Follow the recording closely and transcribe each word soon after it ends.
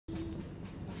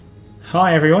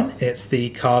Hi everyone, it's the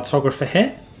Cartographer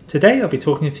here. Today I'll be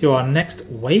talking through our next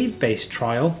wave-based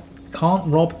trial, Can't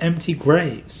Rob Empty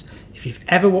Graves. If you've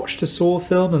ever watched a Saw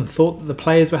film and thought that the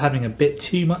players were having a bit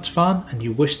too much fun and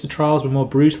you wish the trials were more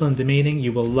brutal and demeaning,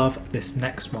 you will love this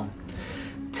next one.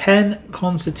 10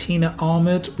 concertina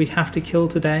armoured we have to kill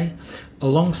today,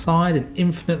 alongside an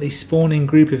infinitely spawning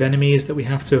group of enemies that we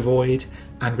have to avoid,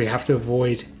 and we have to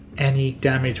avoid any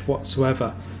damage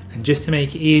whatsoever. And just to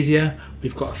make it easier,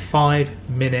 we've got a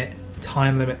 5-minute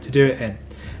time limit to do it in.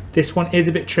 This one is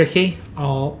a bit tricky.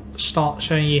 I'll start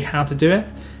showing you how to do it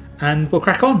and we'll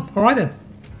crack on. All right then.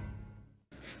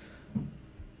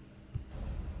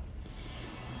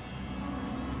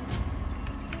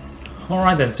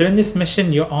 Alright then, so in this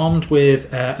mission you're armed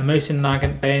with a Mosin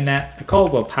Nagant bayonet, a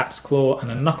Caldwell Pax Claw and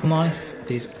a knuckle knife.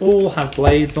 These all have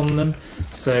blades on them,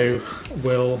 so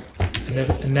will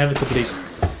inevitably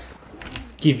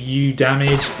give you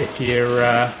damage if you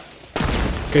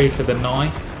go for the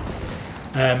knife.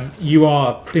 You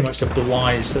are pretty much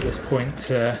obliged at this point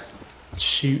to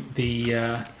shoot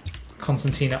the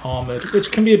Concertina armoured,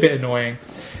 which can be a bit annoying.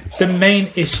 The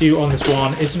main issue on this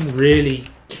one isn't really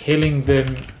killing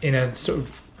them in a sort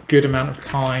of good amount of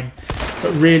time,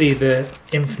 but really the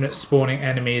infinite spawning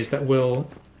enemies that will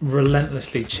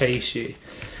relentlessly chase you.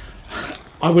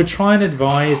 I would try and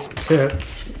advise to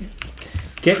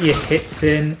get your hits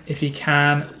in if you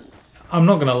can. I'm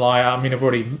not going to lie, I mean I've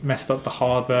already messed up the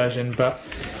hard version, but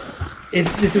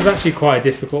this is actually quite a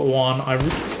difficult one. I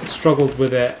struggled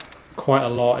with it quite a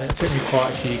lot and it took me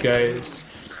quite a few goes.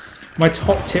 My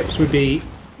top tips would be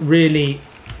really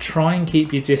try and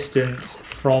keep your distance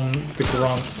from the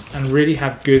grunts and really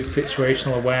have good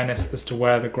situational awareness as to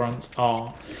where the grunts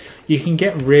are. You can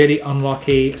get really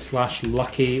unlucky /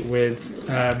 lucky with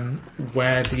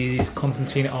where these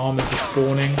Concertina armors are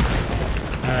spawning.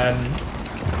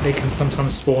 They can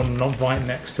sometimes spawn not right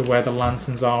next to where the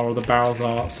lanterns are or the barrels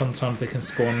are. Sometimes they can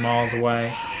spawn miles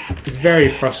away. It's very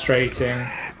frustrating.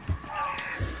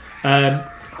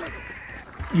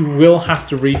 You will have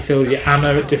to refill your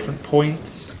ammo at different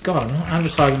points. God, I'm not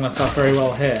advertising myself very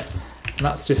well here. And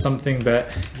that's just something that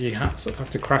you sort of have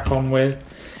to crack on with.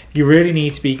 You really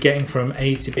need to be getting from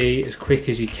A to B as quick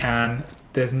as you can.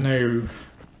 There's no...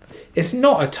 It's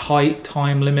not a tight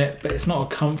time limit, but it's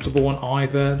not a comfortable one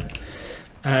either.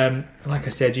 Like I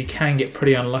said, you can get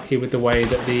pretty unlucky with the way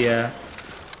that the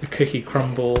cookie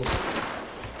crumbles.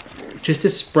 Just to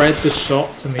spread the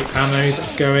shots and the ammo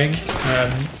that's going,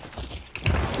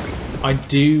 I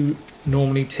do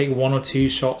normally take 1 or 2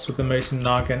 shots with the Mosin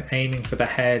Nagant aiming for the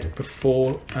head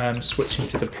before switching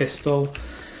to the pistol.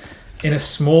 In a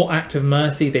small act of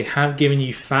mercy, they have given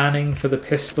you fanning for the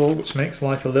pistol, which makes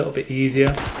life a little bit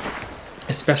easier,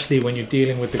 especially when you're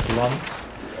dealing with the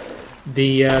grunts.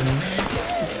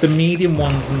 The medium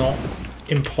one's not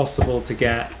impossible to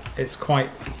get. It's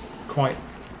quite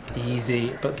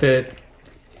easy, but the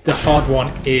hard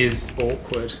one is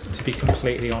awkward, to be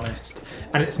completely honest.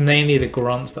 And it's mainly the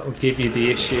grunts that will give you the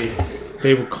issue.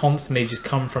 They will constantly just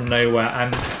come from nowhere,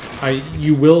 and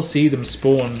you will see them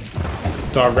spawn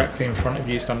directly in front of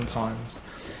you sometimes.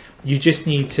 You just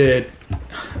need to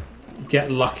get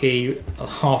lucky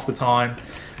half the time.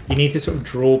 You need to sort of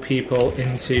draw people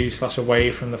into /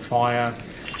 away from the fire.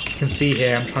 You can see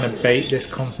here I'm trying to bait this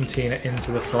Concertina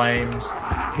into the flames.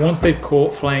 Once they've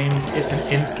caught flames, it's an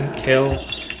instant kill,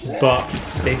 but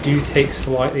they do take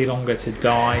slightly longer to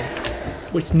die,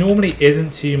 which normally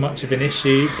isn't too much of an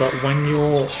issue, but when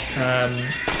you're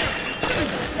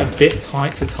a bit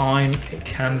tight for time, it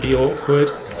can be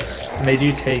awkward, and they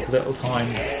do take a little time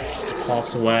to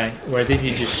pass away, whereas if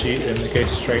you just shoot them, they go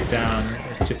straight down.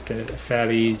 It's just a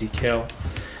fairly easy kill.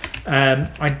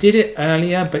 I did it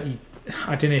earlier, but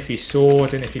I don't know if you saw, I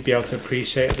don't know if you'd be able to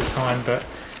appreciate at the time, but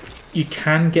you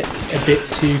can get a bit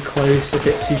too close, a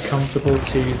bit too comfortable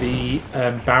to the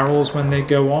barrels when they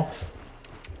go off.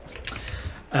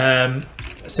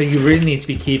 So you really need to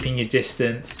be keeping your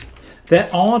distance. There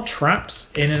are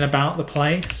traps in and about the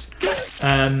place.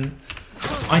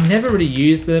 I never really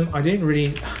use them. I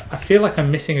feel like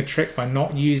I'm missing a trick by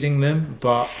not using them,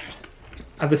 but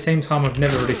at the same time I've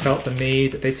never really felt the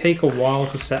need. They take a while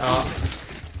to set up.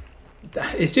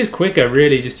 It's just quicker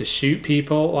really just to shoot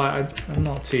people. I'm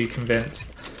not too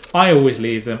convinced. I always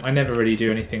leave them. I never really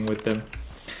do anything with them.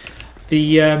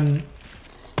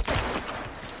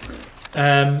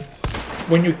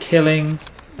 When you're killing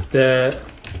the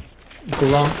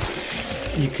grunts,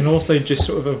 you can also just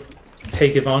sort of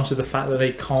take advantage of the fact that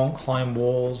they can't climb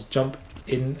walls, jump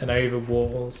in and over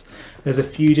walls. There's a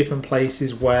few different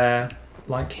places where,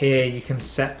 like here, you can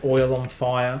set oil on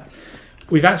fire.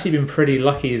 We've actually been pretty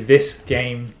lucky this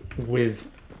game with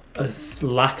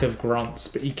lack of grunts,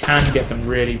 but you can get them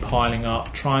really piling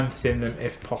up. Try and thin them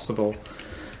if possible.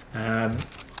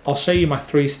 I'll show you my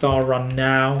 3-star run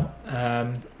now.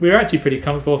 We were actually pretty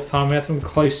comfortable for time. We had some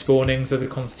close spawnings of the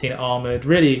Concertina Armoured.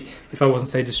 Really, if I wasn't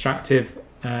so distractive,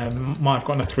 might have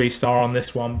gotten a 3-star on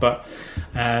this one, but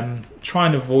try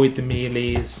and avoid the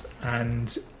melees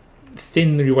and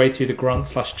thin your way through the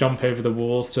grunt / jump over the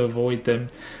walls to avoid them.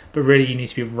 But really, you need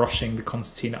to be rushing the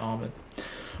Concertina Armoured.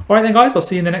 Alright then guys, I'll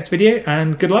see you in the next video,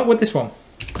 and good luck with this one.